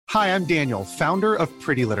Hi, I'm Daniel, founder of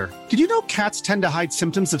Pretty Litter. Did you know cats tend to hide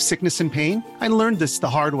symptoms of sickness and pain? I learned this the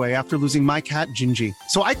hard way after losing my cat, Gingy.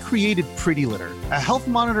 So I created Pretty Litter, a health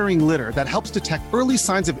monitoring litter that helps detect early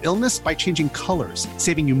signs of illness by changing colors,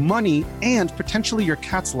 saving you money and potentially your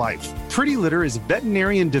cat's life. Pretty Litter is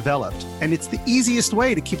veterinarian developed, and it's the easiest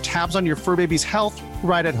way to keep tabs on your fur baby's health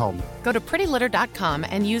right at home. Go to prettylitter.com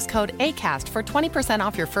and use code ACAST for 20%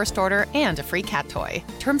 off your first order and a free cat toy.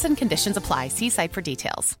 Terms and conditions apply. See site for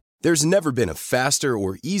details. There's never been a faster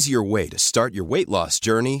or easier way to start your weight loss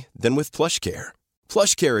journey than with PlushCare.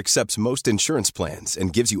 PlushCare accepts most insurance plans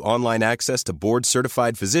and gives you online access to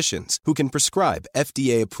board-certified physicians who can prescribe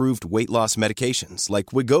FDA-approved weight loss medications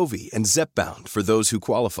like Wegovy and Zepbound for those who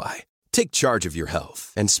qualify. Take charge of your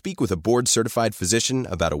health and speak with a board-certified physician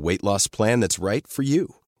about a weight loss plan that's right for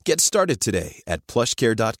you. Get started today at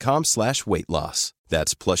plushcare.com/weight loss.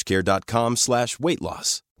 That's plushcare.com/weight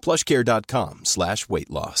loss. plushcare.com/weight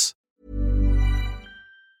loss.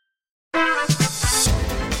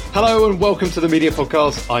 Hello and welcome to the Media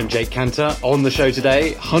Podcast. I'm Jake Cantor. On the show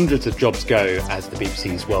today, hundreds of jobs go as the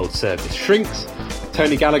BBC's World Service shrinks.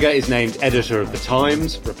 Tony Gallagher is named editor of The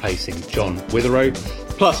Times, replacing John Witherow.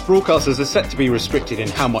 Plus, broadcasters are set to be restricted in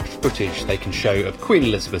how much footage they can show of Queen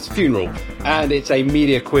Elizabeth's funeral. And it's a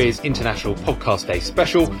Media Quiz International Podcast Day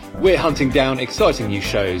special. We're hunting down exciting new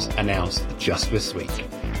shows announced just this week.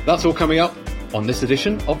 That's all coming up on this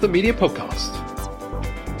edition of the Media Podcast.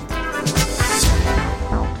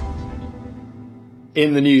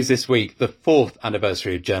 In the news this week, the 4th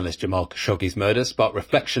anniversary of journalist Jamal Khashoggi's murder sparked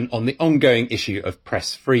reflection on the ongoing issue of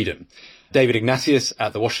press freedom. David Ignatius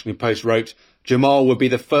at The Washington Post wrote, Jamal would be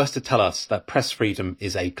the first to tell us that press freedom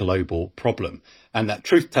is a global problem and that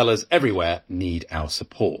truth-tellers everywhere need our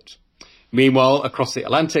support. Meanwhile, across the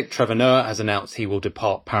Atlantic, Trevor Noah has announced he will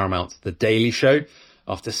depart Paramount's The Daily Show.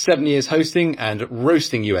 After 7 years hosting and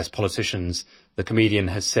roasting US politicians, the comedian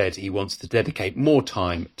has said he wants to dedicate more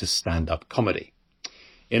time to stand-up comedy.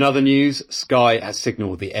 In other news, Sky has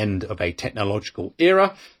signalled the end of a technological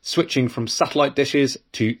era, switching from satellite dishes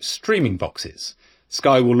to streaming boxes.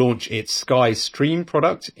 Sky will launch its Sky Stream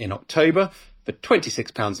product in October for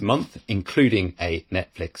 £26 a month, including a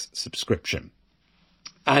Netflix subscription.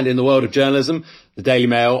 And in the world of journalism, the Daily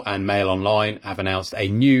Mail and Mail Online have announced a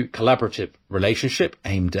new collaborative relationship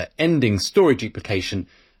aimed at ending story duplication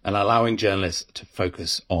and allowing journalists to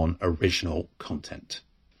focus on original content.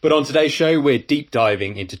 But on today's show, we're deep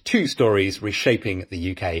diving into two stories reshaping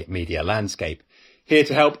the UK media landscape. Here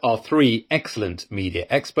to help are three excellent media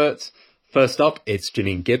experts. First up, it's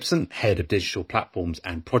Janine Gibson, Head of Digital Platforms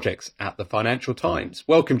and Projects at the Financial Times.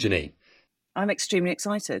 Welcome, Janine. I'm extremely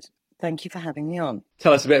excited. Thank you for having me on.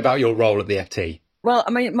 Tell us a bit about your role at the FT. Well, I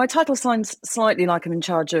mean, my title sounds slightly like I'm in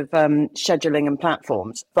charge of scheduling and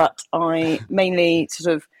platforms, but I mainly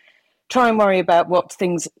sort of try and worry about what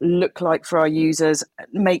things look like for our users,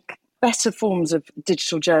 make better forms of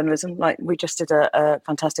digital journalism. Like we just did a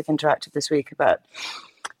fantastic interactive this week about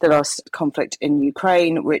the last conflict in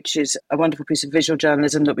Ukraine, which is a wonderful piece of visual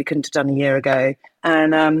journalism that we couldn't have done a year ago.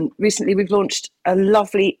 And recently we've launched a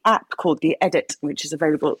lovely app called The Edit, which is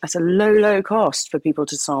available at a low cost for people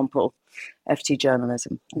to sample FT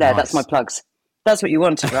journalism. There, nice. That's my plugs. That's what you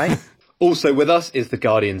wanted, right? Also with us is The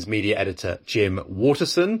Guardian's media editor, Jim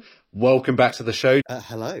Waterson. Welcome back to the show.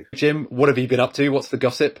 Hello. Jim, what have you been up to? What's the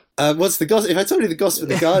gossip? What's the gossip? If I told you the gossip of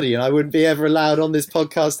The Guardian, I wouldn't be ever allowed on this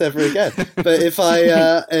podcast ever again. But if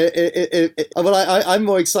I'm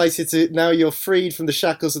more excited to, now you're freed from the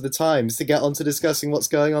shackles of the Times, to get on to discussing what's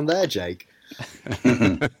going on there, Jake.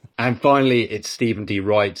 And finally, it's Stephen D.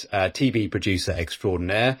 Wright, TV producer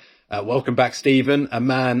extraordinaire. Welcome back, Stephen, a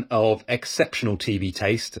man of exceptional TV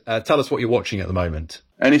taste. Tell us what you're watching at the moment.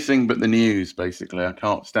 Anything but the news, basically. I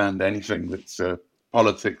can't stand anything that's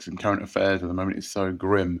politics and current affairs at the moment. It's so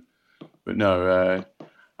grim. But no,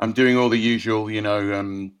 I'm doing all the usual,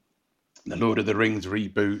 the Lord of the Rings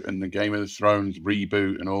reboot and the Game of Thrones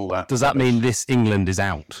reboot and all that. Does that mean This England is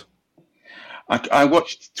out? I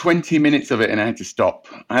watched 20 minutes of it and I had to stop.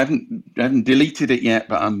 I haven't deleted it yet,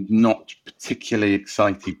 but I'm not particularly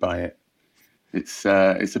excited by it. It's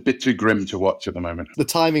a bit too grim to watch at the moment. The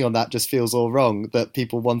timing on that just feels all wrong, that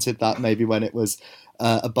people wanted that maybe when it was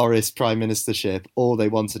a Boris prime ministership, or they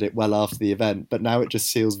wanted it well after the event. But now it just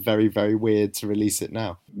feels very, very weird to release it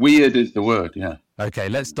now. Weird is the word, yeah. OK,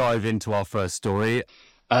 let's dive into our first story.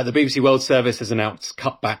 The BBC World Service has announced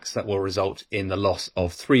cutbacks that will result in the loss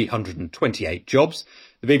of 328 jobs.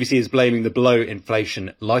 The BBC is blaming the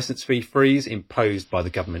below-inflation licence fee freeze imposed by the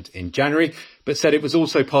government in January, but said it was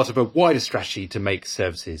also part of a wider strategy to make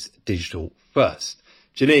services digital first.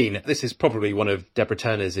 Janine, this is probably one of Deborah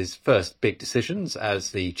Turner's first big decisions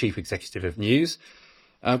as the chief executive of News.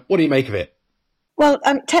 What do you make of it? Well,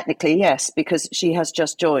 technically, yes, because she has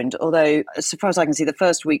just joined, although as far as I can see, the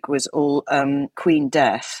first week was all Queen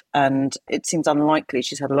death, and it seems unlikely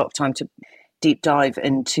she's had a lot of time to deep dive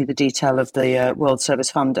into the detail of the World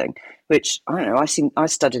Service funding, which, I don't know, I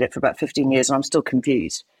studied it for about 15 years and I'm still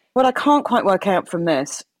confused. What I can't quite work out from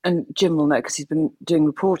this, and Jim will know because he's been doing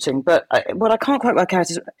reporting, but what I can't quite work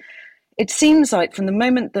out is it seems like from the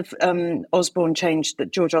moment that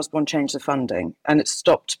George Osborne changed the funding and it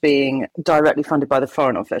stopped being directly funded by the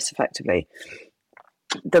Foreign Office, effectively,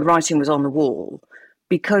 the writing was on the wall.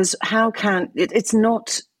 Because it's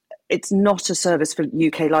not a service for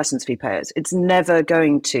UK licence fee payers. It's never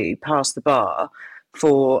going to pass the bar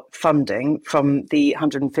for funding from the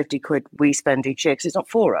 150 quid we spend each year, because it's not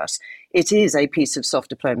for us. It is a piece of soft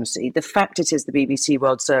diplomacy. The fact it is the BBC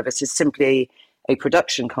World Service is simply a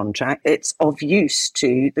production contract. It's of use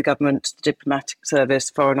to the government, the diplomatic service,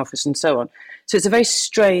 Foreign Office, and so on. So it's a very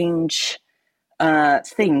strange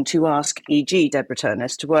thing to ask, e.g. Deborah Turner,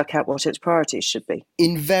 to work out what its priorities should be.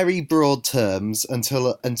 In very broad terms,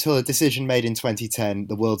 until a decision made in 2010,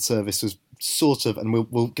 the World Service was sort of, and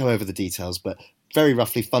we'll go over the details, but very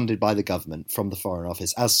roughly funded by the government from the Foreign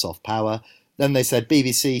Office as soft power. Then they said,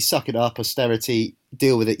 BBC, suck it up, austerity,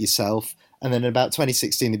 deal with it yourself. And then in about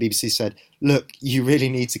 2016, the BBC said, look, you really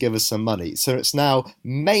need to give us some money. So it's now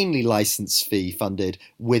mainly licence fee funded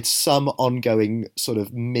with some ongoing sort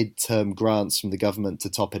of mid-term grants from the government to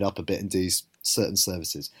top it up a bit and do certain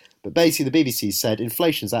services. But basically, the BBC said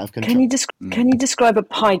inflation's out of control. Can you describe a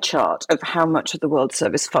pie chart of how much of the World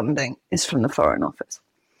Service funding is from the Foreign Office?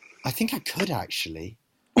 I think I could actually.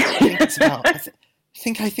 I think it's about. I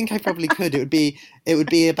think I probably could. It would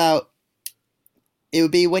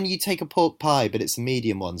be when you take a pork pie, but it's a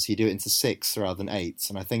medium one, so you do it into 6 rather than 8,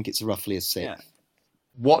 and I think it's roughly a 6. Yeah.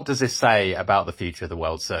 What does this say about the future of the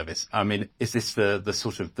World Service? I mean, is this the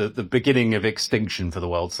sort of the beginning of extinction for the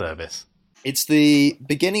World Service? It's the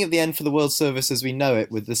beginning of the end for the World Service as we know it,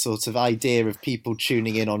 with the sort of idea of people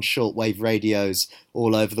tuning in on shortwave radios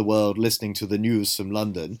all over the world, listening to the news from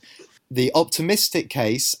London. The optimistic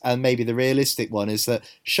case, and maybe the realistic one, is that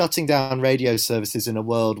shutting down radio services in a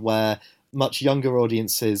world where much younger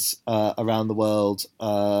audiences around the world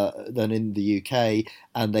than in the UK,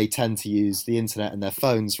 and they tend to use the internet and their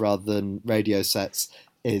phones rather than radio sets,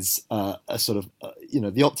 is a sort of,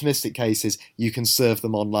 the optimistic case is you can serve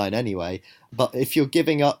them online anyway. But if you're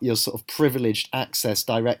giving up your sort of privileged access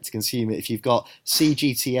direct to consumer, if you've got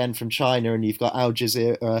CGTN from China and you've got Al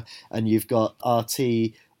Jazeera and you've got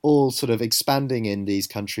RT all sort of expanding in these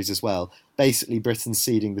countries as well, basically Britain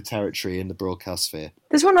ceding the territory in the broadcast sphere.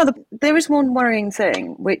 There is one worrying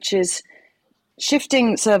thing, which is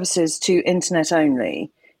shifting services to internet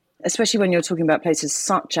only, especially when you're talking about places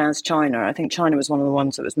such as China. I think China was one of the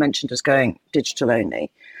ones that was mentioned as going digital only.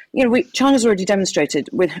 China's already demonstrated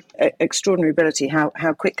with extraordinary ability how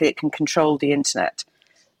quickly it can control the internet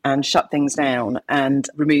and shut things down and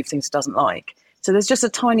remove things it doesn't like. So there's just a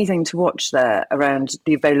tiny thing to watch there around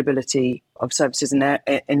the availability of services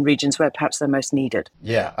in regions where perhaps they're most needed.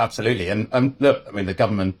 Yeah, absolutely. And look, I mean, the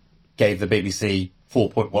government gave the BBC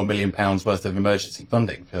 £4.1 million worth of emergency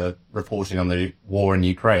funding for reporting on the war in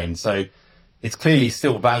Ukraine. So it's clearly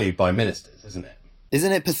still valued by ministers, isn't it?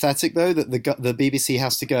 Isn't it pathetic, though, that the BBC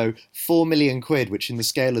has to go 4 million quid, which in the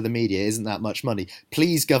scale of the media isn't that much money.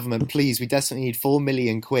 Please, government, please, we desperately need 4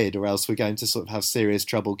 million quid or else we're going to sort of have serious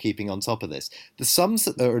trouble keeping on top of this. The sums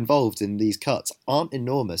that are involved in these cuts aren't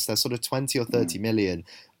enormous. They're sort of 20 or 30 million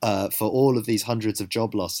for all of these hundreds of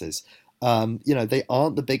job losses. They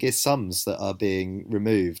aren't the biggest sums that are being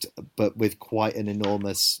removed, but with quite an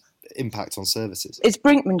enormous impact on services. It's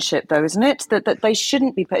brinkmanship, though, isn't it? That they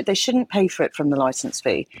shouldn't be paid. They shouldn't pay for it from the licence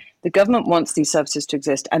fee. The government wants these services to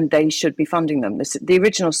exist, and they should be funding them. The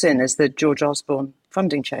original sin is the George Osborne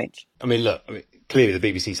funding change. I mean, look, clearly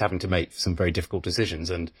the BBC's having to make some very difficult decisions,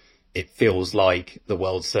 and it feels like the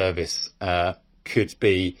World Service could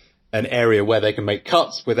be an area where they can make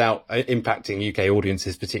cuts without impacting UK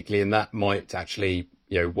audiences particularly, and that might actually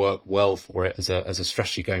work well for it as a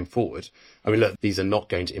strategy going forward. I mean, look, these are not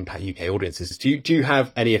going to impact UK audiences. Do you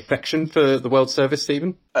have any affection for the World Service,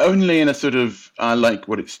 Stephen? Only in a sort of, I like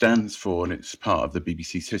what it stands for, and it's part of the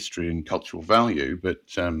BBC's history and cultural value. But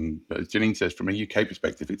as Janine says, from a UK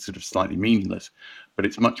perspective, it's sort of slightly meaningless. But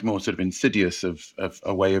it's much more sort of insidious of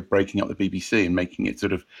a way of breaking up the BBC and making it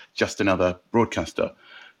sort of just another broadcaster.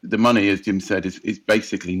 The money, as Jim said, is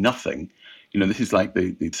basically nothing. This is like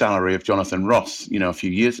the salary of Jonathan Ross, a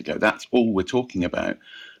few years ago. That's all we're talking about.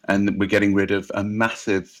 And we're getting rid of a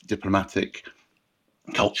massive diplomatic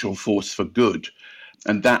cultural force for good.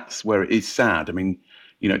 And that's where it is sad. I mean,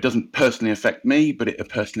 it doesn't personally affect me, but it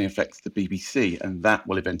personally affects the BBC, and that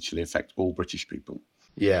will eventually affect all British people.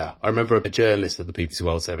 Yeah, I remember a journalist of the BBC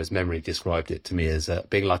World Service Memory described it to me as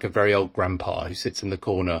being like a very old grandpa who sits in the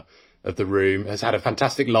corner of the room, has had a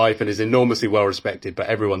fantastic life and is enormously well respected, but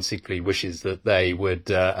everyone secretly wishes that they would,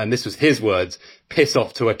 and this was his words, piss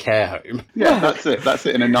off to a care home. Yeah, that's it. That's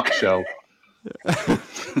it in a nutshell.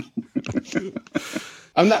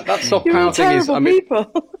 And that soft power thing is, I mean,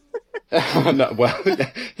 people. No, well,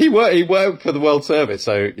 he worked for the World Service,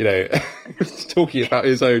 so he's talking about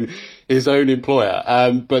his own employer.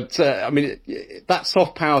 But I mean, that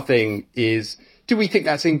soft power thing is. Do we think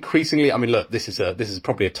that's increasingly? I mean, look, this is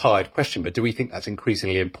probably a tired question, but do we think that's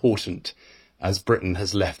increasingly important as Britain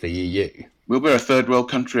has left the EU? Well, we're a third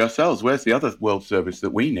world country ourselves. Where's the other world service that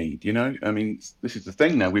we need? I mean, this is the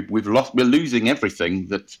thing now. We're losing everything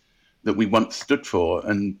that we once stood for,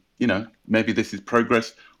 and maybe this is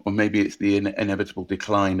progress, or maybe it's the inevitable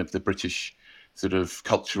decline of the British sort of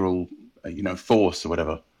cultural, force or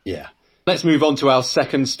whatever. Yeah. Let's move on to our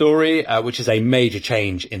second story, which is a major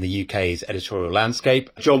change in the UK's editorial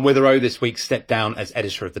landscape. John Witherow this week stepped down as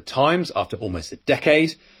editor of The Times after almost a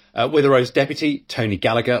decade. Witherows' deputy, Tony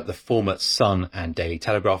Gallagher, the former Sun and Daily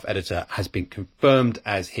Telegraph editor, has been confirmed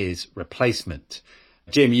as his replacement.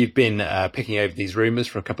 Jim, you've been picking over these rumours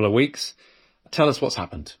for a couple of weeks. Tell us what's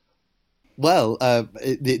happened. Well,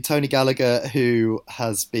 Tony Gallagher, who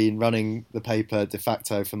has been running the paper de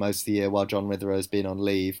facto for most of the year while John Witherow has been on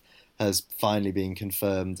leave, has finally been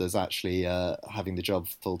confirmed as actually having the job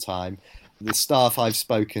full time. The staff I've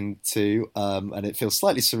spoken to, and it feels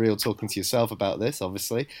slightly surreal talking to yourself about this,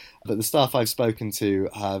 obviously, but the staff I've spoken to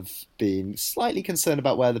have been slightly concerned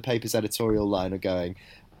about where the paper's editorial line are going.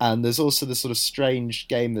 And there's also the sort of strange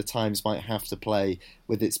game the Times might have to play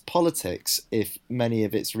with its politics if many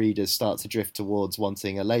of its readers start to drift towards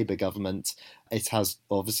wanting a Labour government. It has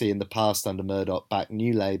obviously in the past under Murdoch backed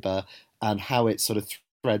New Labour, and how it sort of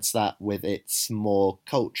threads that with its more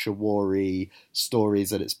culture war-y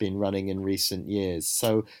stories that it's been running in recent years.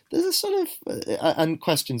 So there's a sort of, and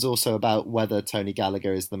questions also about whether Tony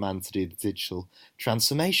Gallagher is the man to do the digital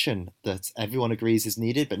transformation that everyone agrees is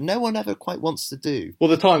needed, but no one ever quite wants to do. Well,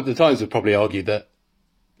 the Times would probably argue that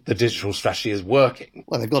the digital strategy is working.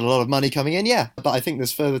 Well, they've got a lot of money coming in, yeah. But I think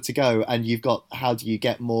there's further to go. And you've got, how do you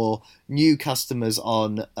get more new customers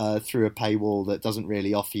on through a paywall that doesn't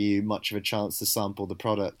really offer you much of a chance to sample the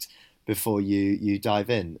product before you dive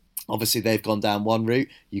in? Obviously, they've gone down one route.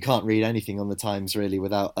 You can't read anything on the Times really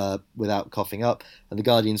without coughing up. And the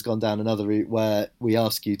Guardian's gone down another route where we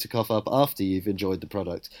ask you to cough up after you've enjoyed the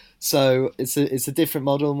product. So it's a different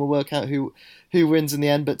model, and we'll work out who wins in the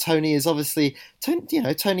end. But Tony is obviously,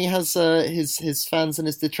 Tony has his fans and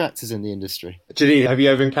his detractors in the industry. Janine, have you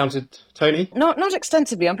ever encountered Tony? Not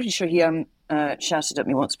extensively. I'm pretty sure he shouted at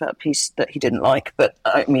me once about a piece that he didn't like. But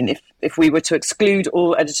I mean, if we were to exclude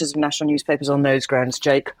all editors of national newspapers on those grounds,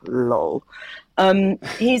 Jake, lol.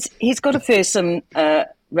 He's got a fearsome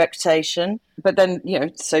reputation, but then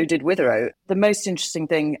so did Witherow. The most interesting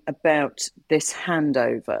thing about this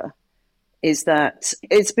handover is that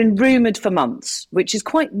it's been rumoured for months, which is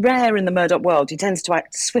quite rare in the Murdoch world. He tends to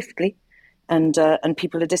act swiftly, and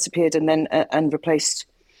people have disappeared and then and replaced,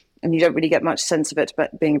 and you don't really get much sense of it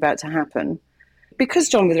being about to happen. Because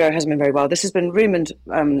John Witherow hasn't been very well, this has been rumoured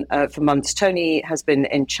for months. Tony has been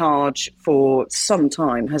in charge for some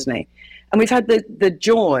time, hasn't he? And we've had the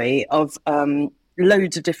joy of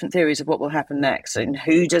loads of different theories of what will happen next, and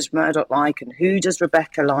who does Murdoch like, and who does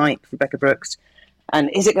Rebecca like, Rebecca Brooks. And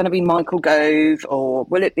is it going to be Michael Gove, or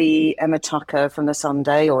will it be Emma Tucker from the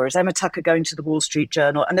Sunday, or is Emma Tucker going to the Wall Street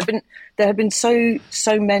Journal? And there have been so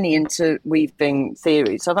many interweaving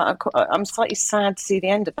theories. So I'm slightly sad to see the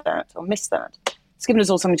end of that. I'll miss that. It's given us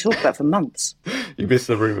all something to talk about for months. You missed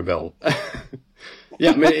the rumour mill.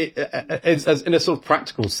 Yeah, I mean, it's in a sort of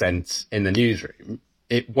practical sense in the newsroom,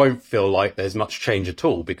 it won't feel like there's much change at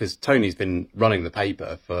all, because Tony's been running the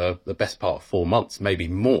paper for the best part of 4 months, maybe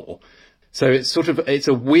more. So it's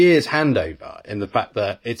a weird handover in the fact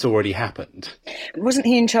that it's already happened. Wasn't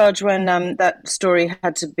he in charge when that story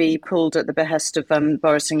had to be pulled at the behest of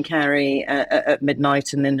Boris and Carey at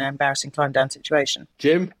midnight, and in an embarrassing climb down situation?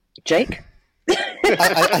 Jim? Jake?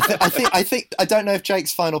 I think I don't know if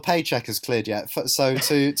Jake's final paycheck has cleared yet. So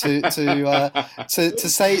to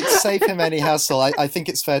save him any hassle, I think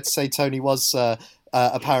it's fair to say Tony was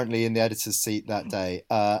apparently in the editor's seat that day,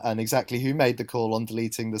 and exactly who made the call on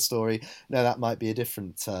deleting the story, no, that might be a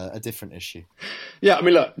different issue. Yeah, I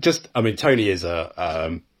mean, look, Tony is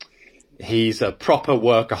He's a proper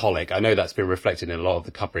workaholic. I know that's been reflected in a lot of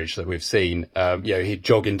the coverage that we've seen. He'd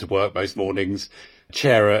jog into work most mornings,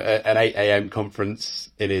 chair an 8 a.m. conference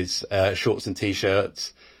in his shorts and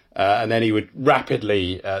T-shirts. And then he would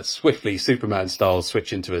rapidly, swiftly, Superman style,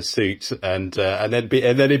 switch into a suit, and then he'd be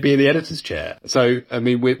in the editor's chair. So, I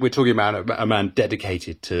mean, we're talking about a man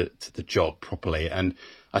dedicated to the job properly. And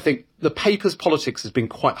I think the paper's politics has been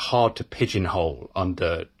quite hard to pigeonhole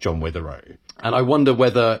under John Witherow. And I wonder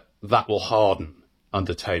whether that will harden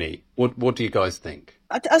under Tony. What do you guys think?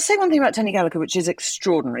 I'll say one thing about Tony Gallagher, which is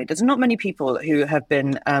extraordinary. There's not many people who have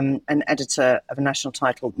been an editor of a national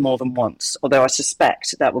title more than once, although I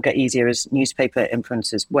suspect that will get easier as newspaper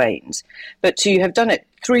influences wanes. But to have done it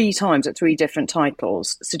 3 times at 3 different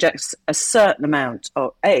titles suggests a certain amount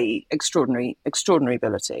of extraordinary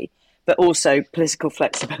ability, but also political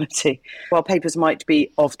flexibility. While papers might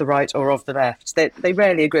be of the right or of the left, they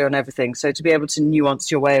rarely agree on everything. So to be able to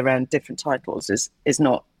nuance your way around different titles is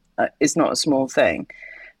not a small thing.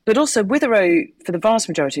 But also Witherow, for the vast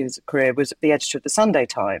majority of his career, was the editor of the Sunday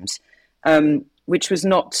Times, which was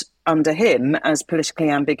not under him as politically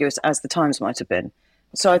ambiguous as the Times might have been.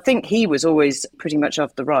 So I think he was always pretty much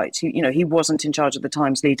of the right. He wasn't in charge of the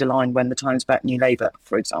Times leader line when the Times backed New Labour,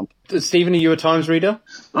 for example. Stephen, are you a Times reader?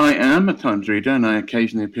 I am a Times reader, and I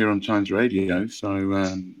occasionally appear on Times Radio, so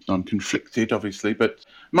I'm conflicted, obviously. But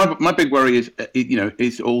my big worry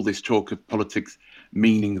is all this talk of politics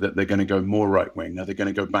meaning that they're going to go more right-wing? Are they going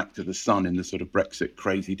to go back to the sun in the sort of Brexit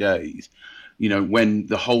crazy days? When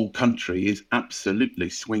the whole country is absolutely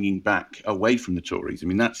swinging back away from the Tories. I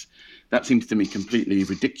mean, that seems to me completely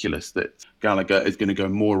ridiculous that Gallagher is going to go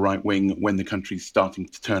more right-wing when the country's starting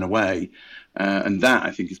to turn away. And that,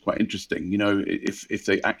 I think, is quite interesting, if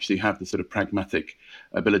they actually have the sort of pragmatic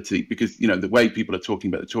ability, because, the way people are talking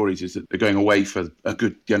about the Tories is that they're going away for a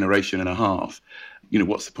good generation and a half.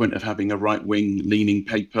 What's the point of having a right-wing leaning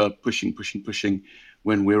paper pushing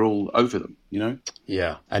when we're all over them,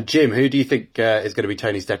 Yeah. And Jim, who do you think is going to be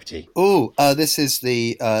Tony's deputy? This is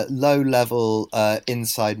the low-level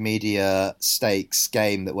inside media stakes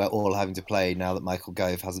game that we're all having to play now that Michael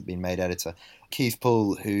Gove hasn't been made editor. Keith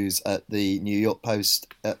Poole, who's at the New York Post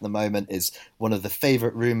at the moment, is one of the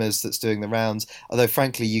favourite rumours that's doing the rounds. Although,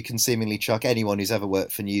 frankly, you can seemingly chuck anyone who's ever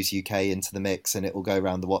worked for News UK into the mix and it will go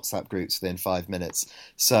around the WhatsApp groups within 5 minutes.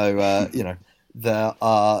 So, there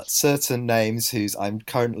are certain names whose I'm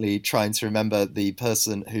currently trying to remember the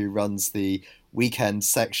person who runs the weekend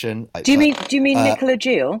section. Do you mean Nicola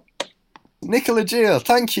Gill? Nicola Gill,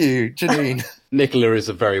 thank you, Janine. Nicola is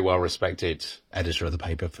a very well-respected editor of the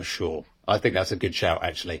paper, for sure. I think that's a good shout,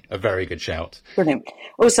 actually. A very good shout. Brilliant.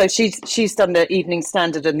 Also, she's done the Evening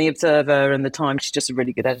Standard and the Observer and the Times. She's just a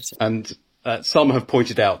really good editor. And some have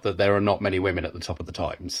pointed out that there are not many women at the top of the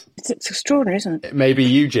Times. It's extraordinary, isn't it? Maybe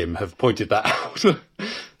you, Jim, have pointed that out.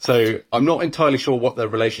 So I'm not entirely sure what the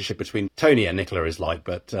relationship between Tony and Nicola is like,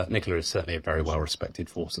 but Nicola is certainly a very well-respected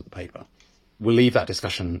force at the paper. We'll leave that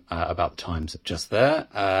discussion about the Times just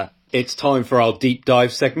there. It's time for our deep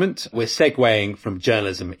dive segment. We're segueing from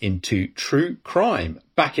journalism into true crime.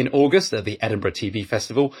 Back in August at the Edinburgh TV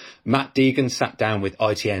Festival, Matt Deegan sat down with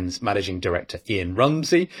ITN's managing director Ian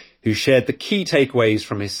Rumsey, who shared the key takeaways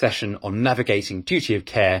from his session on navigating duty of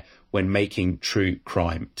care when making true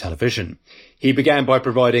crime television. He began by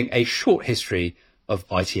providing a short history of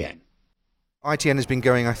ITN. ITN has been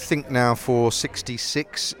going, I think, now for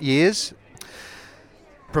 66 years.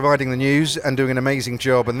 Providing the news and doing an amazing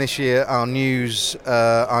job, and this year our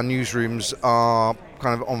newsrooms are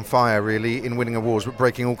kind of on fire really in winning awards, but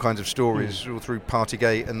breaking all kinds of stories all through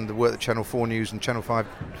Partygate and the work that Channel 4 News and Channel 5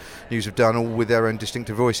 News have done, all with their own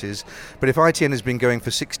distinctive voices. But if ITN has been going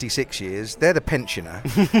for 66 years, they're the pensioner.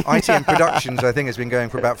 ITN Productions, I think, has been going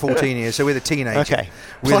for about 14 years, so we're the teenager. Okay,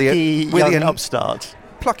 plucky young upstart.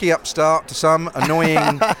 Plucky upstart to some,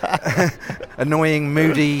 annoying,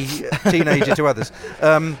 moody teenager to others.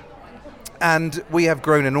 And we have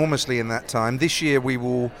grown enormously in that time. This year we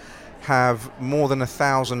will have more than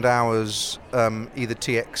 1,000 hours either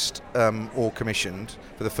TX'd or commissioned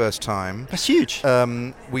for the first time. That's huge.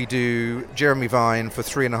 We do Jeremy Vine for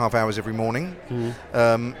 3.5 hours every morning.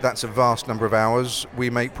 That's a vast number of hours.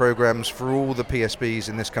 We make programmes for all the PSBs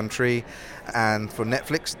in this country and for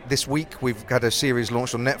Netflix. This week we've had a series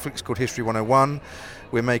launched on Netflix called History 101.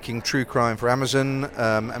 We're making true crime for Amazon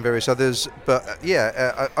and various others. But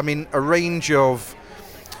I mean, a range of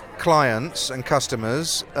clients and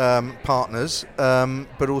customers, partners,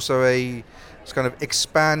 but also a kind of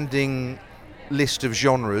expanding list of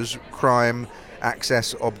genres: crime,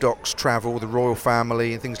 access, obdocs, travel, the royal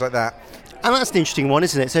family, and things like that. And that's an interesting one,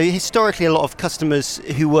 isn't it? So historically, a lot of customers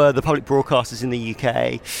who were the public broadcasters in the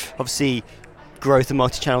UK, obviously growth of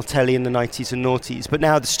multi-channel telly in the 90s and noughties, but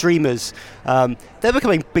now the streamers, they're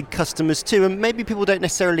becoming big customers too, and maybe people don't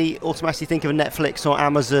necessarily automatically think of Netflix or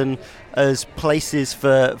Amazon as places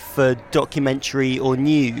for documentary or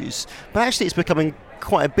news, but actually it's becoming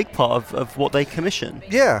quite a big part of what they commission.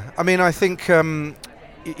 Yeah, I mean, I think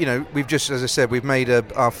we've just, as I said, we've made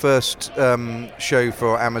our first show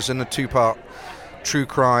for Amazon, a 2-part true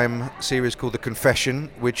crime series called The Confession,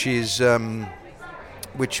 which is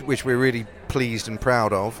which we're really pleased and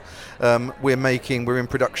proud of. We're in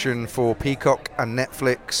production for Peacock and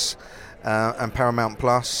Netflix and Paramount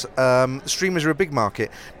Plus. Streamers are a big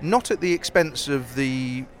market, not at the expense of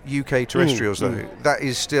the UK terrestrials though. That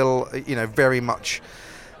is still very much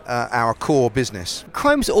our core business.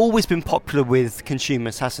 Crime's always been popular with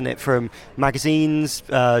consumers, hasn't it? From magazines,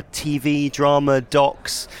 TV, drama,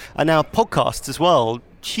 docs, and now podcasts as well.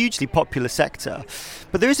 Hugely popular sector.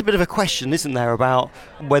 But there is a bit of a question, isn't there, about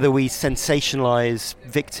whether we sensationalise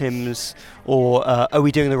victims or are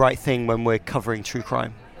we doing the right thing when we're covering true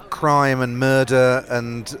crime? Crime and murder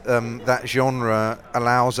and that genre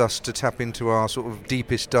allows us to tap into our sort of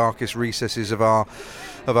deepest, darkest recesses of our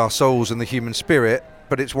souls and the human spirit.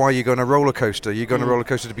 But it's why you go on a roller coaster. You go on a roller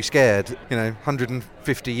coaster to be scared.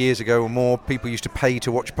 150 years ago or more, people used to pay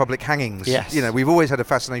to watch public hangings. Yes. We've always had a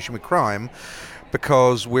fascination with crime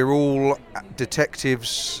because we're all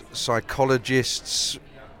detectives, psychologists.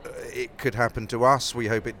 It could happen to us. We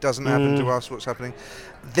hope it doesn't happen to us. What's happening?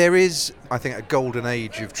 There is, I think, a golden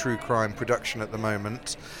age of true crime production at the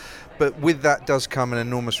moment. But with that does come an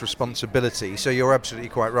enormous responsibility. So you're absolutely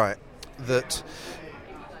quite right that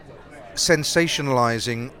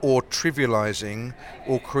sensationalizing or trivializing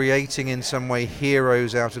or creating in some way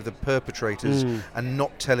heroes out of the perpetrators and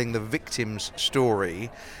not telling the victim's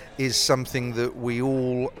story is something that we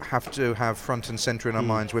all have to have front and center in our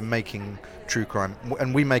minds when making true crime.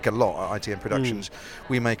 And we make a lot at ITN Productions.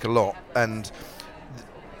 We make a lot, and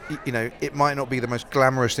it might not be the most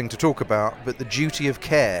glamorous thing to talk about, but the duty of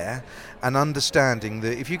care and understanding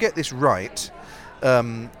that if you get this right,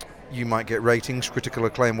 you might get ratings, critical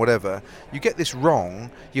acclaim, whatever. You get this wrong,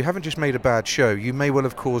 you haven't just made a bad show, you may well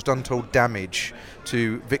have caused untold damage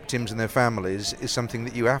to victims and their families, is something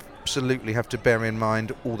that you absolutely have to bear in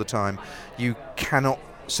mind all the time. You cannot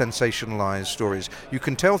sensationalise stories. You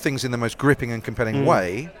can tell things in the most gripping and compelling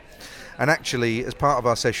way, and actually, as part of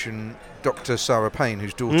our session, Dr. Sarah Payne,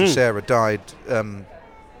 whose daughter Sarah died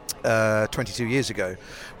 22 years ago,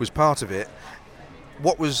 was part of it.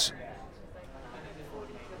 What was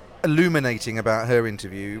illuminating about her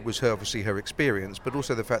interview was obviously her experience, but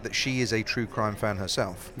also the fact that she is a true crime fan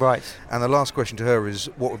herself. Right. And the last question to her is,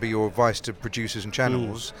 what would be your advice to producers and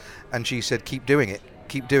channels? And she said, keep doing it,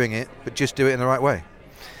 but just do it in the right way.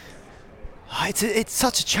 It's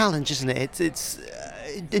such a challenge, isn't it?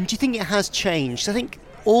 And do you think it has changed? I think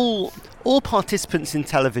all participants in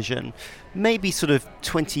television, maybe sort of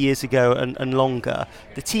 20 years ago and longer,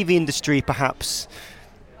 the TV industry perhaps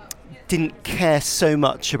didn't care so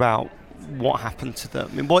much about what happened to them.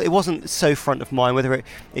 I mean, it wasn't so front of mind, whether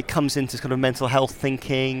it comes into kind of mental health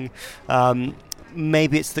thinking.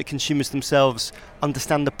 Maybe it's that consumers themselves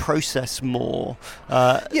understand the process more.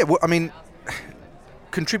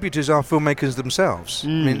 Contributors are filmmakers themselves. I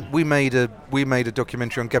mean, we made a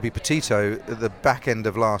documentary on Gabby Petito at the back end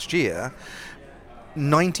of last year.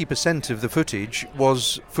 90% of the footage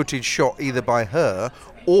was footage shot either by her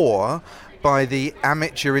or by the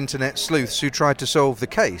amateur internet sleuths who tried to solve the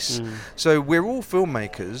case. So we're all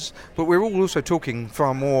filmmakers, but we're all also talking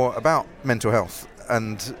far more about mental health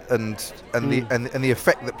and the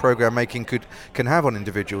effect that program making can have on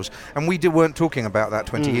individuals. And we weren't talking about that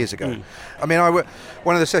 20 years ago. I mean,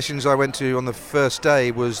 one of the sessions I went to on the first day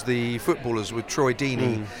was the footballers with Troy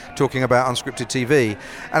Deeney talking about unscripted TV.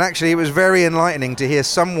 And actually, it was very enlightening to hear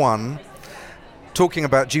someone talking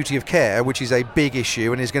about duty of care, which is a big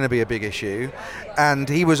issue and is going to be a big issue. And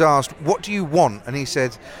he was asked, what do you want? And he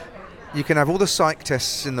said, you can have all the psych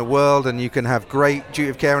tests in the world and you can have great duty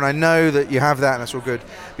of care, and I know that you have that and that's all good.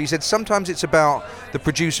 But he said sometimes it's about the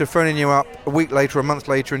producer phoning you up a week later, a month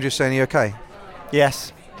later, and just saying, are you okay?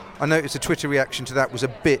 Yes. I noticed a Twitter reaction to that was a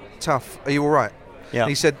bit tough. Are you all right? Yeah. And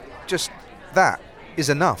he said, just that is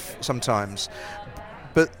enough sometimes.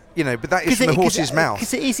 But that is from the horse's mouth.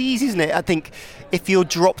 Because it is easy, isn't it? I think if you're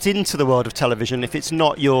dropped into the world of television, if it's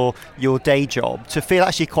not your day job, to feel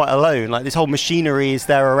actually quite alone. Like this whole machinery is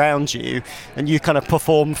there around you, and you kind of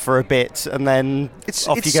perform for a bit, and then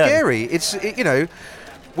off you go. It's scary.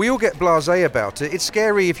 we all get blasé about it. It's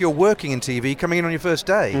scary if you're working in TV coming in on your first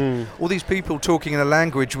day. All these people talking in a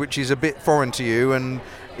language which is a bit foreign to you and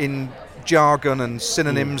in jargon and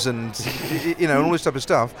synonyms and and all this type of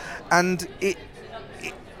stuff. And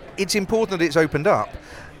it's important that it's opened up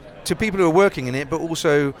to people who are working in it, but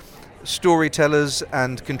also storytellers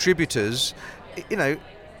and contributors.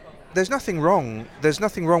 There's nothing wrong. There's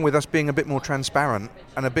nothing wrong with us being a bit more transparent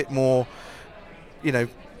and a bit more,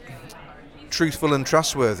 truthful and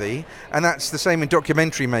trustworthy. And that's the same in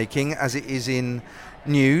documentary making as it is in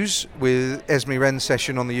news with Esme Wren's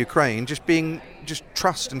session on the Ukraine. Just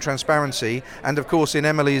trust and transparency. And of course in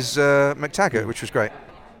Emily's McTaggart, which was great.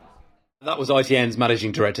 That was ITN's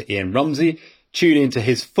Managing Director Ian Rumsey. Tune in to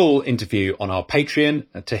his full interview on our Patreon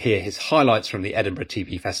to hear his highlights from the Edinburgh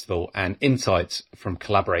TV Festival and insights from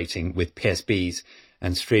collaborating with PSBs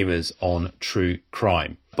and streamers on true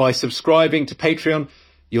crime. By subscribing to Patreon,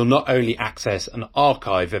 you'll not only access an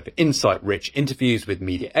archive of insight-rich interviews with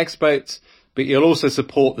media experts, but you'll also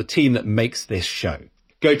support the team that makes this show.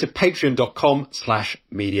 Go to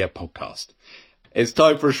patreon.com/mediapodcast. It's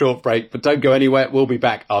time for a short break, but don't go anywhere. We'll be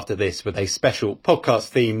back after this with a special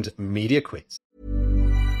podcast-themed media quiz.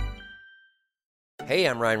 Hey,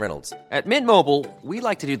 I'm Ryan Reynolds. At Mint Mobile, we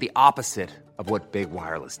like to do the opposite of what Big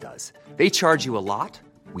Wireless does. They charge you a lot,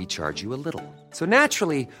 we charge you a little. So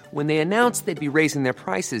naturally, when they announced they'd be raising their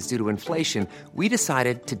prices due to inflation, we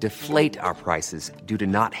decided to deflate our prices due to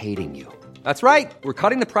not hating you. That's right. We're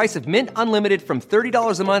cutting the price of Mint Unlimited from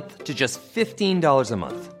 $30 a month to just $15 a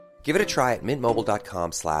month. Give it a try at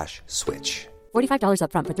mintmobile.com/switch. $45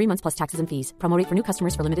 up front for 3 months plus taxes and fees. Promo rate for new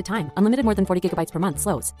customers for limited time. Unlimited more than 40 gigabytes per month.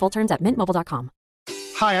 Slows full terms at mintmobile.com.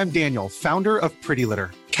 Hi, I'm Daniel, founder of Pretty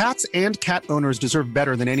Litter. Cats and cat owners deserve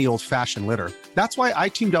better than any old-fashioned litter. That's why I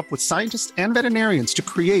teamed up with scientists and veterinarians to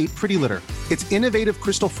create Pretty Litter. Its innovative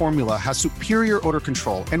crystal formula has superior odor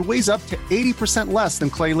control and weighs up to 80% less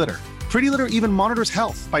than clay litter. Pretty Litter even monitors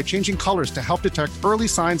health by changing colors to help detect early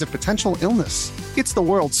signs of potential illness. It's the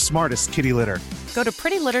world's smartest kitty litter. Go to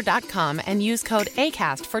prettylitter.com and use code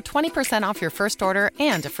ACAST for 20% off your first order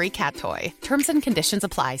and a free cat toy. Terms and conditions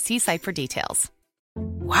apply. See site for details.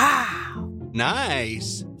 Wow.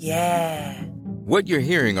 Nice. Yeah. What you're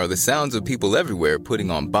hearing are the sounds of people everywhere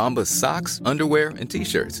putting on Bombas socks, underwear, and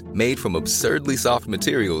T-shirts made from absurdly soft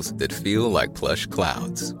materials that feel like plush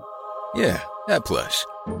clouds. Yeah, that plush.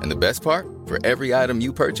 And the best part? For every item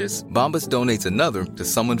you purchase, Bombas donates another to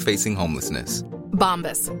someone facing homelessness.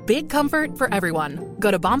 Bombas. Big comfort for everyone.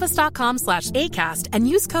 Go to bombas.com/ACAST and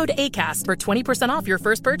use code ACAST for 20% off your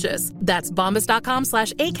first purchase. That's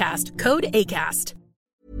bombas.com/ACAST. Code ACAST.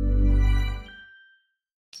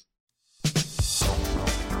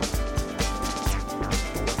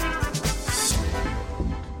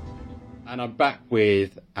 And I'm back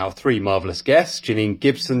with our three marvellous guests, Janine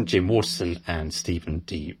Gibson, Jim Waterson and Stephen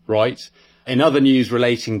D. Wright. In other news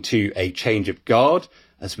relating to a change of guard,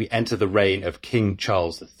 as we enter the reign of King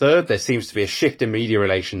Charles III, there seems to be a shift in media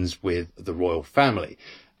relations with the royal family.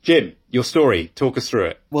 Jim, your story, talk us through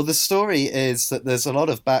it. Well, the story is that there's a lot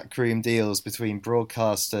of backroom deals between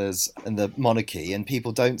broadcasters and the monarchy, and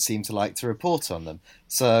people don't seem to like to report on them.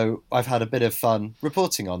 So I've had a bit of fun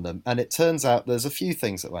reporting on them, and it turns out there's a few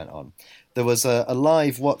things that went on. There was a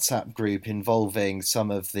live WhatsApp group involving some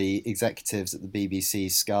of the executives at the BBC,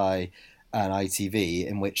 Sky and ITV,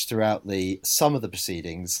 in which throughout some of the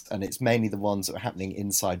proceedings, and it's mainly the ones that were happening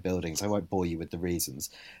inside buildings, I won't bore you with the reasons,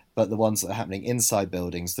 but the ones that are happening inside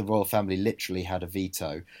buildings, the royal family literally had a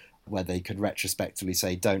veto where they could retrospectively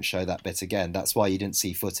say, don't show that bit again. That's why you didn't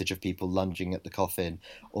see footage of people lunging at the coffin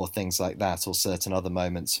or things like that, or certain other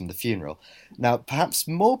moments from the funeral. Now, perhaps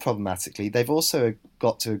more problematically, they've also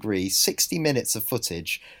got to agree 60 minutes of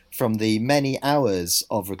footage from the many hours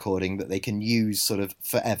of recording that they can use sort of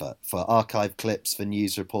forever, for archive clips, for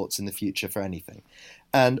news reports in the future, for anything.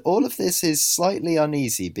 And all of this is slightly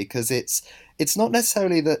uneasy because it's not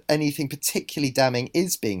necessarily that anything particularly damning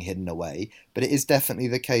is being hidden away, but it is definitely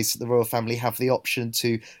the case that the royal family have the option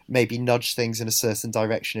to maybe nudge things in a certain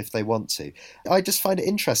direction if they want to. I just find it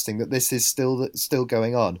interesting that this is still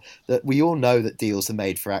going on, that we all know that deals are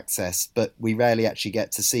made for access, but we rarely actually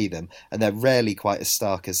get to see them, and they're rarely quite as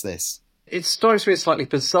stark as this. It strikes me as slightly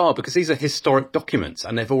bizarre because these are historic documents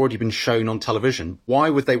and they've already been shown on television. Why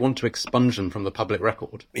would they want to expunge them from the public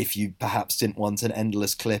record? If you perhaps didn't want an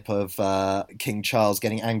endless clip of King Charles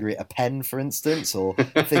getting angry at a pen, for instance, or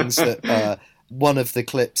things that... One of the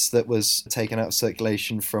clips that was taken out of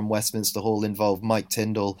circulation from Westminster Hall involved Mike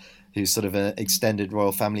Tyndall who's sort of an extended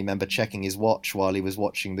royal family member checking his watch while he was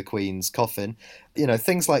watching the Queen's coffin. You know,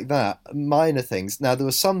 things like that, minor things. Now, there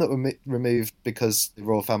were some that were removed because the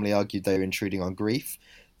royal family argued they were intruding on grief.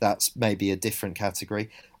 That's maybe a different category.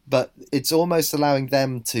 But it's almost allowing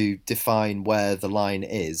them to define where the line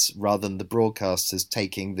is rather than the broadcasters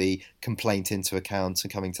taking the complaint into account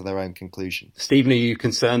and coming to their own conclusion. Stephen, are you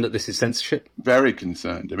concerned that this is censorship? Very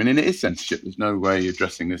concerned. I mean, and it is censorship. There's no way you're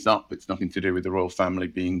dressing this up. It's nothing to do with the royal family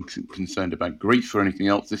being concerned about grief or anything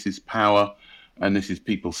else. This is power, and this is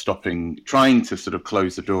people trying to sort of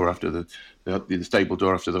close the door after the stable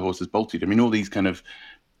door after the horse has bolted. I mean, all these kind of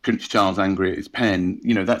Prince Charles angry at his pen,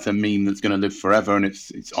 you know, that's a meme that's going to live forever, and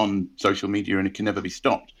it's on social media and it can never be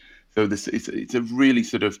stopped. So it's a really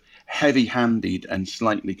sort of heavy-handed and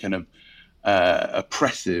slightly kind of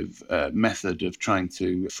oppressive method of trying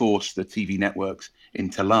to force the TV networks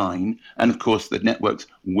into line. And of course, the networks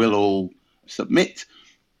will all submit,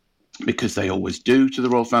 because they always do, to the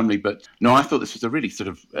royal family. But no, I thought this was a really sort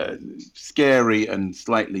of scary and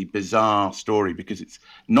slightly bizarre story, because it's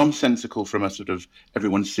nonsensical from a sort of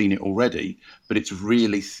everyone's seen it already, but it's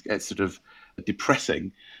really sort of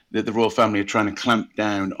depressing that the royal family are trying to clamp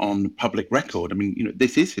down on public record. I mean, you know,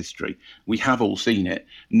 this is history. We have all seen it.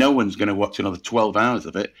 No one's going to watch another 12 hours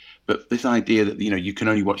of it. But this idea that, you know, you can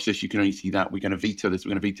only watch this, you can only see that, we're going to veto this, we're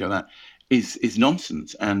going to veto that, is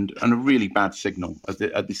nonsense and a really bad signal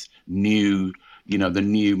at this new, you know, the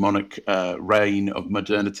new monarch reign of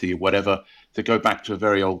modernity or whatever, to go back to a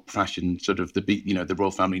very old-fashioned sort of the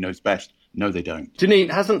royal family knows best. No, they don't. Janine,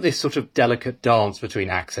 hasn't this sort of delicate dance between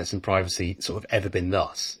access and privacy sort of ever been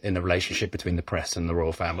thus in the relationship between the press and the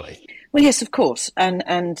royal family? Well, yes, of course,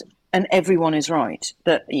 and everyone is right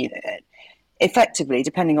that, you know, effectively,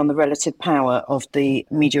 depending on the relative power of the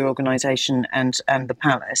media organisation and the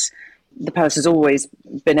palace has always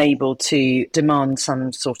been able to demand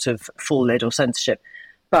some sort of full lid or censorship,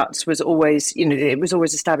 but was always, you know, it was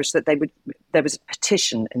always established that there was a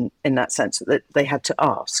petition in that sense that they had to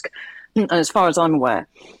ask. And as far as I'm aware,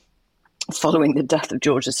 following the death of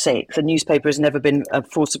George VI, the newspaper has never been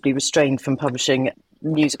forcibly restrained from publishing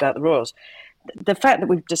news about the royals. The fact that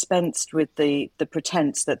we've dispensed with the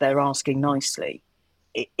pretense that they're asking nicely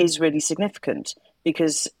is really significant,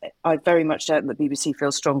 because I very much doubt that the BBC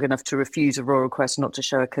feels strong enough to refuse a royal request not to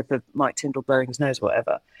show a clip of Mike Tindall blowing his nose or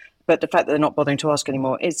whatever. But the fact that they're not bothering to ask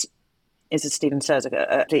anymore is, as Stephen says,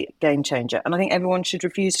 a game changer. And I think everyone should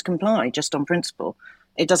refuse to comply just on principle.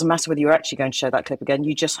 It doesn't matter whether you're actually going to show that clip again,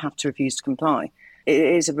 you just have to refuse to comply. It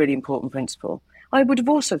is a really important principle. I would have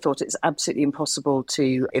also thought it's absolutely impossible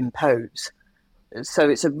to impose. So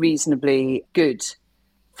it's a reasonably good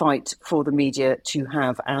fight for the media to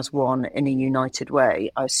have as one in a united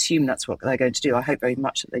way. I assume that's what they're going to do. I hope very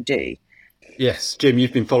much that they do. Yes, Jim,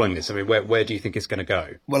 you've been following this. I mean, where do you think it's going to go?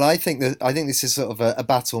 Well, I think this is sort of a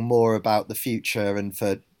battle more about the future and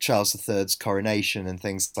for Charles III's coronation and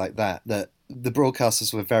things like that. That the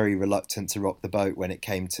broadcasters were very reluctant to rock the boat when it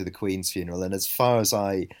came to the Queen's funeral, and as far as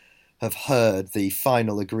I have heard, the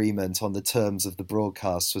final agreement on the terms of the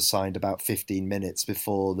broadcast was signed about 15 minutes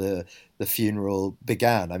before the funeral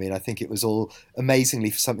began. I mean, I think it was all amazingly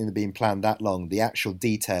for something that had been planned that long. The actual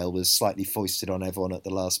detail was slightly foisted on everyone at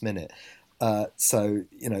the last minute. So,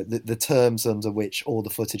 you know, the terms under which all the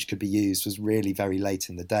footage could be used was really very late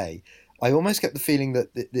in the day. I almost get the feeling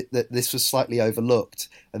that this was slightly overlooked,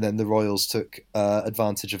 and then the royals took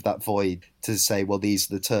advantage of that void to say, well, these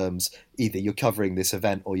are the terms. Either you're covering this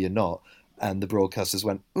event or you're not. And the broadcasters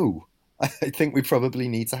went, ooh, I think we probably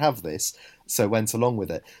need to have this. So went along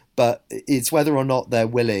with it. But it's whether or not they're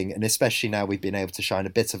willing, and especially now we've been able to shine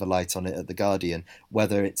a bit of a light on it at The Guardian,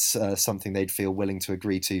 whether it's something they'd feel willing to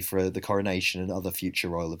agree to for the coronation and other future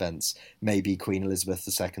royal events. Maybe Queen Elizabeth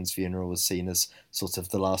II's funeral was seen as sort of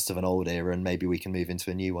the last of an old era, and maybe we can move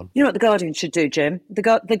into a new one. You know what The Guardian should do, Jim?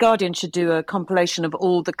 The Guardian should do a compilation of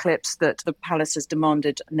all the clips that the palace has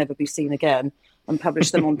demanded never be seen again and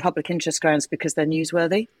publish them on public interest grounds because they're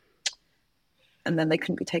newsworthy. And then they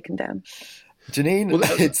couldn't be taken down. Janine, well,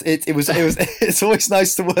 it's always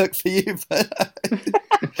nice to work for you. But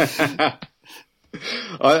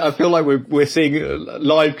I feel like we're seeing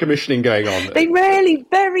live commissioning going on. They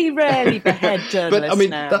very rarely behead journalists. But I mean,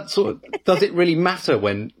 now. that sort of, does it really matter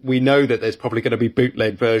when we know that there's probably going to be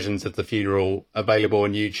bootleg versions of the funeral available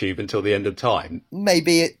on YouTube until the end of time?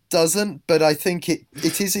 Maybe doesn't, but I think it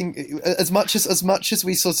is as much as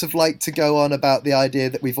we sort of like to go on about the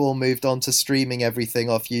idea that we've all moved on to streaming everything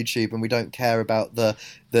off YouTube and we don't care about the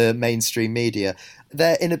mainstream media.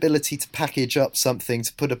 Their inability to package up something,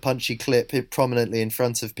 to put a punchy clip prominently in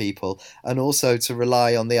front of people, and also to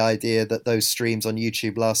rely on the idea that those streams on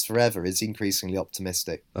YouTube last forever is increasingly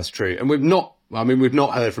optimistic. That's true. And we've not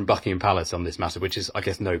heard from Buckingham Palace on this matter, which is, I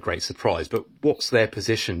guess, no great surprise. But what's their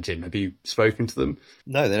position, Jim? Have you spoken to them?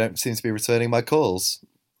 No, they don't seem to be returning my calls.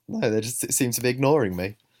 No, they just seem to be ignoring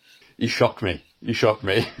me. You shock me.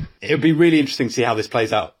 It would be really interesting to see how this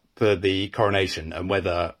plays out for the coronation and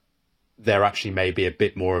whether there actually may be a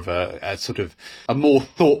bit more of a sort of a more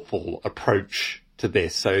thoughtful approach to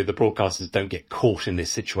this, so the broadcasters don't get caught in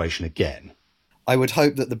this situation again. I would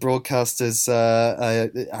hope that the broadcasters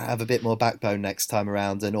have a bit more backbone next time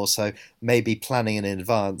around, and also maybe planning in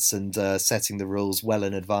advance and setting the rules well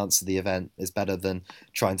in advance of the event is better than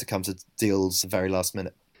trying to come to deals very last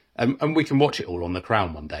minute. And we can watch it all on The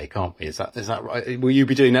Crown one day, can't we? Is that right? Will you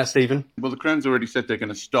be doing that, Stephen? Well, The Crown's already said they're going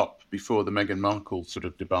to stop before the Meghan Markle sort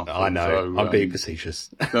of debacle. I know, so, I'm being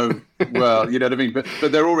facetious. So, well, you know what I mean?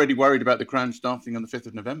 But they're already worried about The Crown starting on the 5th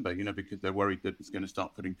of November, because they're worried that it's going to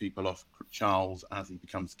start putting people off Charles as he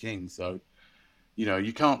becomes king. So,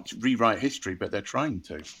 you can't rewrite history, but they're trying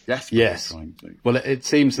to. Desperately trying to. Well, it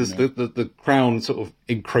seems as the Crown sort of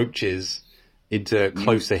encroaches into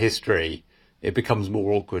closer history, it becomes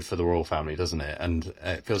more awkward for the royal family, doesn't it? And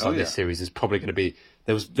it feels like this series is probably going to be...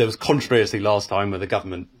 There was controversy last time where the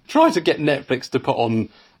government tried to get Netflix to put on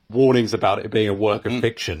warnings about it being a work of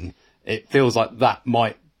fiction. It feels like that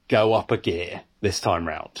might go up a gear this time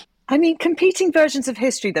round. I mean, competing versions of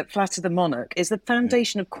history that flatter the monarch is the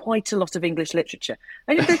foundation of quite a lot of English literature.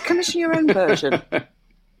 And if they commission your own version... I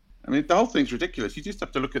mean, the whole thing's ridiculous. You just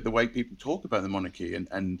have to look at the way people talk about the monarchy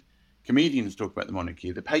and comedians talk about the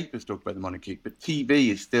monarchy, the papers talk about the monarchy, but TV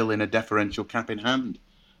is still in a deferential cap-in-hand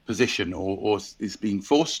position, or is being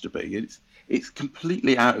forced to be. It's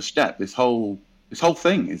completely out of step. This whole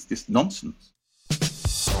thing is just nonsense.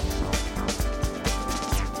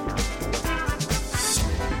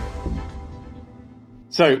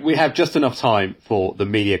 So we have just enough time for the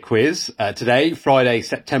media quiz. Today, Friday,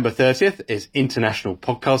 September 30th, is International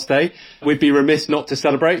Podcast Day. We'd be remiss not to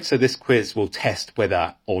celebrate, so this quiz will test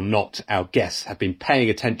whether or not our guests have been paying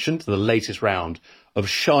attention to the latest round of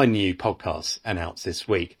shiny new podcasts announced this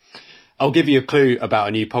week. I'll give you a clue about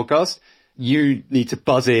a new podcast. You need to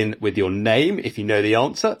buzz in with your name if you know the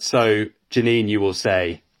answer. So, Janine, you will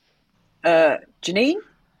say... Janine?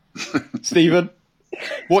 Stephen?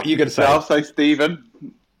 What are you going to say? I'll say Stephen.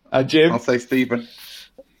 Jim? I'll say Stephen.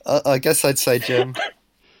 I guess I'd say Jim.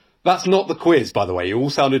 That's not the quiz, by the way. You all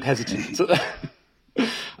sounded hesitant.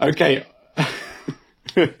 Okay.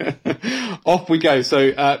 Off we go.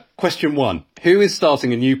 So, question 1. Who is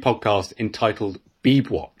starting a new podcast entitled Beeb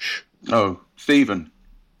Watch? Oh, Stephen.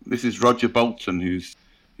 This is Roger Bolton, who's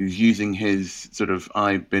using his sort of,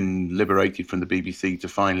 I've been liberated from the BBC to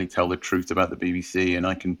finally tell the truth about the BBC, and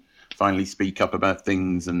I can finally speak up about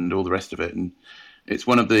things and all the rest of it. And it's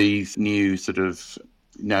one of these new sort of,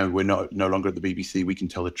 no, we're no longer at the BBC, we can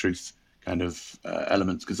tell the truth kind of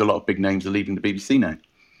elements, because a lot of big names are leaving the BBC now.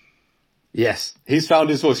 Yes, he's found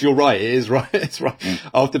his voice. You're right. It is right. It's right.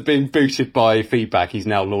 After being booted by feedback, he's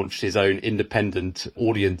now launched his own independent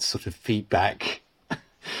audience sort of feedback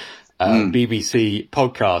BBC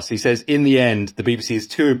podcast. He says, in the end, the BBC is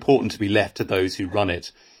too important to be left to those who run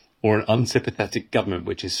it, or an unsympathetic government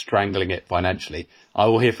which is strangling it financially. I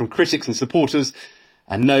will hear from critics and supporters,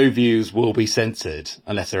 and no views will be censored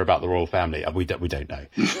unless they're about the royal family. We don't know.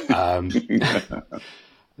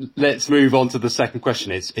 Let's move on to the second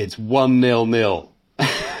question. It's 1-0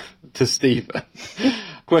 to Stephen.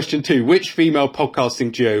 Question 2. Which female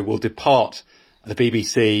podcasting duo will depart the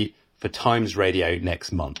BBC for Times Radio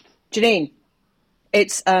next month? Janine.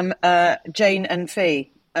 It's Jane and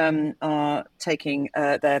Fee. Are taking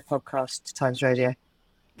their podcast to Times Radio.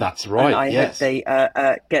 That's right, I yes. hope they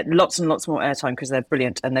get lots and lots more airtime because they're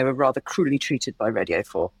brilliant and they were rather cruelly treated by Radio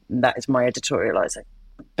 4. And that is my editorialising.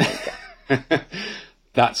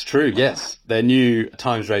 That's true, yes. Their new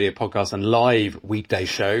Times Radio podcast and live weekday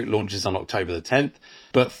show launches on October the 10th.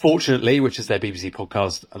 But fortunately, which is their BBC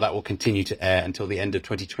podcast, that will continue to air until the end of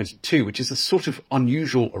 2022, which is a sort of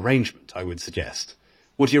unusual arrangement, I would suggest.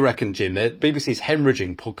 What do you reckon, Jim? The BBC's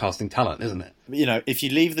hemorrhaging podcasting talent, isn't it? If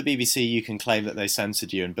you leave the BBC, you can claim that they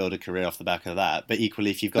censored you and build a career off the back of that. But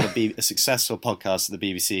equally, if you've got a successful podcast at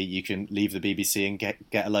the BBC, you can leave the BBC and get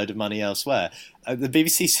a load of money elsewhere. The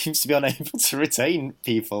BBC seems to be unable to retain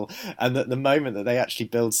people, and at the moment that they actually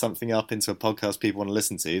build something up into a podcast people want to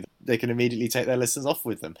listen to, they can immediately take their listeners off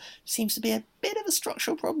with them. Seems to be a bit of a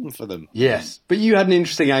structural problem for them. Yes, but you had an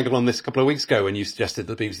interesting angle on this a couple of weeks ago when you suggested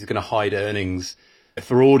that the BBC is going to hide earnings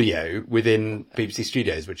for audio within BBC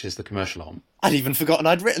Studios, which is the commercial arm. I'd even forgotten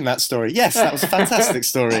I'd written that story. Yes, that was a fantastic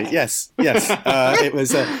story. Yes. It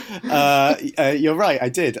was. You're right. I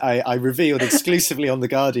did. I revealed exclusively on The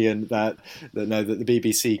Guardian that the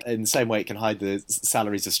BBC, in the same way it can hide the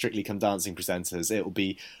salaries of Strictly Come Dancing presenters, it will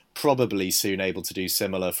be probably soon able to do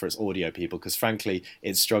similar for its audio people, because frankly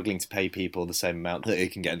it's struggling to pay people the same amount that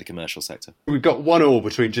it can get in the commercial sector. We've got 1-1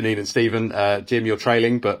 between Janine and Stephen. Jim, you're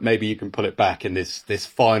trailing, but maybe you can pull it back in this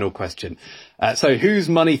final question. So whose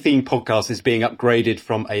money-themed podcast is being upgraded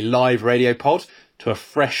from a live radio pod to a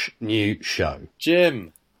fresh new show?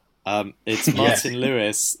 Jim. It's Martin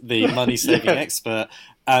Lewis, the money-saving expert.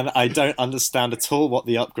 And I don't understand at all what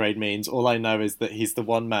the upgrade means. All I know is that he's the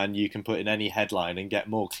one man you can put in any headline and get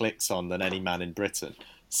more clicks on than any man in Britain.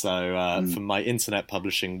 So from my internet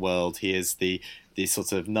publishing world, he is the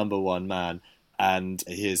sort of number one man. And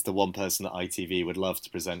he is the one person that ITV would love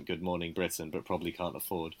to present Good Morning Britain, but probably can't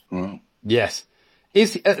afford. Wow. Yes.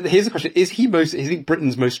 Here's a question: is he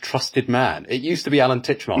Britain's most trusted man? It used to be Alan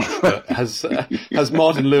Titchmarsh, but has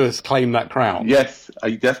Martin Lewis claimed that crown? Yes,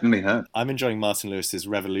 I definitely have. I'm enjoying Martin Lewis's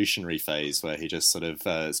revolutionary phase, where he just sort of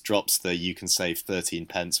drops the "you can save 13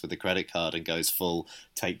 pence with a credit card" and goes full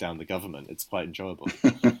take down the government. It's quite enjoyable.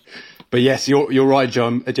 But yes, you're right,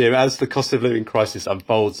 Jim. As the cost of living crisis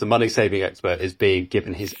unfolds, the money saving expert is being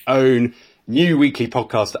given his own new weekly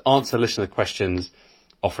podcast to answer listener questions,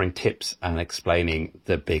 offering tips and explaining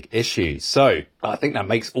the big issues. So I think that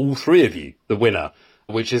makes all three of you the winner,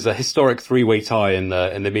 which is a historic 3-way tie in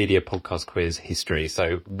the media podcast quiz history.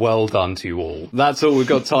 So well done to you all. That's all we've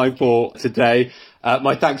got time for today.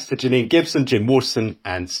 My thanks to Janine Gibson, Jim Waterson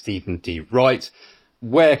and Stephen D. Wright.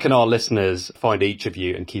 Where can our listeners find each of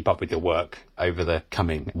you and keep up with your work over the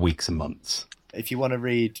coming weeks and months? If you want to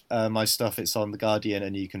read my stuff, it's on The Guardian,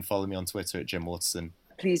 and you can follow me on Twitter at Jim Waterson.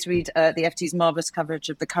 Please read the FT's marvellous coverage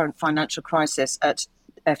of the current financial crisis at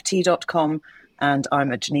ft.com, and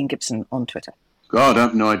I'm at Janine Gibson on Twitter. God, I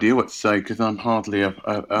have no idea what to say, because I'm hardly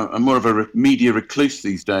I'm more of a media recluse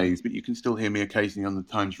these days, but you can still hear me occasionally on the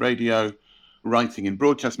Times Radio, writing in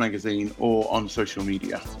Broadcast Magazine or on social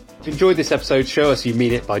media. If you enjoyed this episode, show us you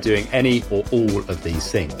mean it by doing any or all of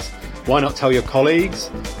these things. Why not tell your colleagues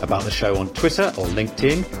about the show on Twitter or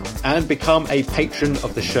LinkedIn, and become a patron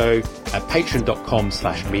of the show at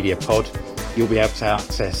patreon.com/mediapod. You'll be able to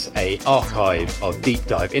access an archive of deep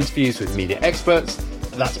dive interviews with media experts.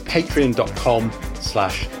 That's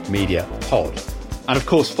patreon.com/mediapod. And of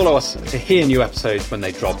course, follow us to hear new episodes when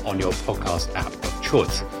they drop on your podcast app of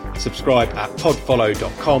choice. Subscribe at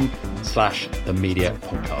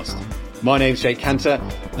podfollow.com/themediapodcast. My name's Jake Cantor.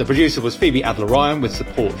 The producer was Phoebe Adler-Ryan with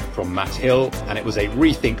support from Matt Hill, and it was a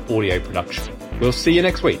Rethink audio production. We'll see you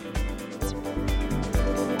next week.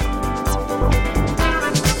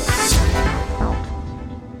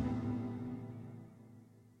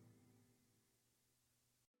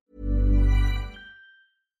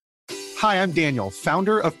 Hi, I'm Daniel,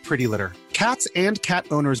 founder of Pretty Litter. Cats and cat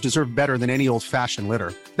owners deserve better than any old-fashioned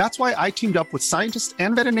litter. That's why I teamed up with scientists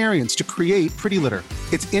and veterinarians to create Pretty Litter.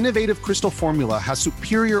 Its innovative crystal formula has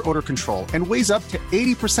superior odor control and weighs up to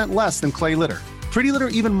 80% less than clay litter. Pretty Litter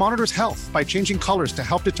even monitors health by changing colors to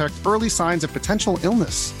help detect early signs of potential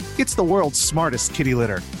illness. It's the world's smartest kitty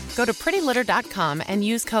litter. Go to prettylitter.com and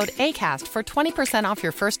use code ACAST for 20% off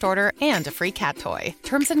your first order and a free cat toy.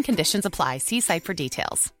 Terms and conditions apply. See site for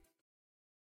details.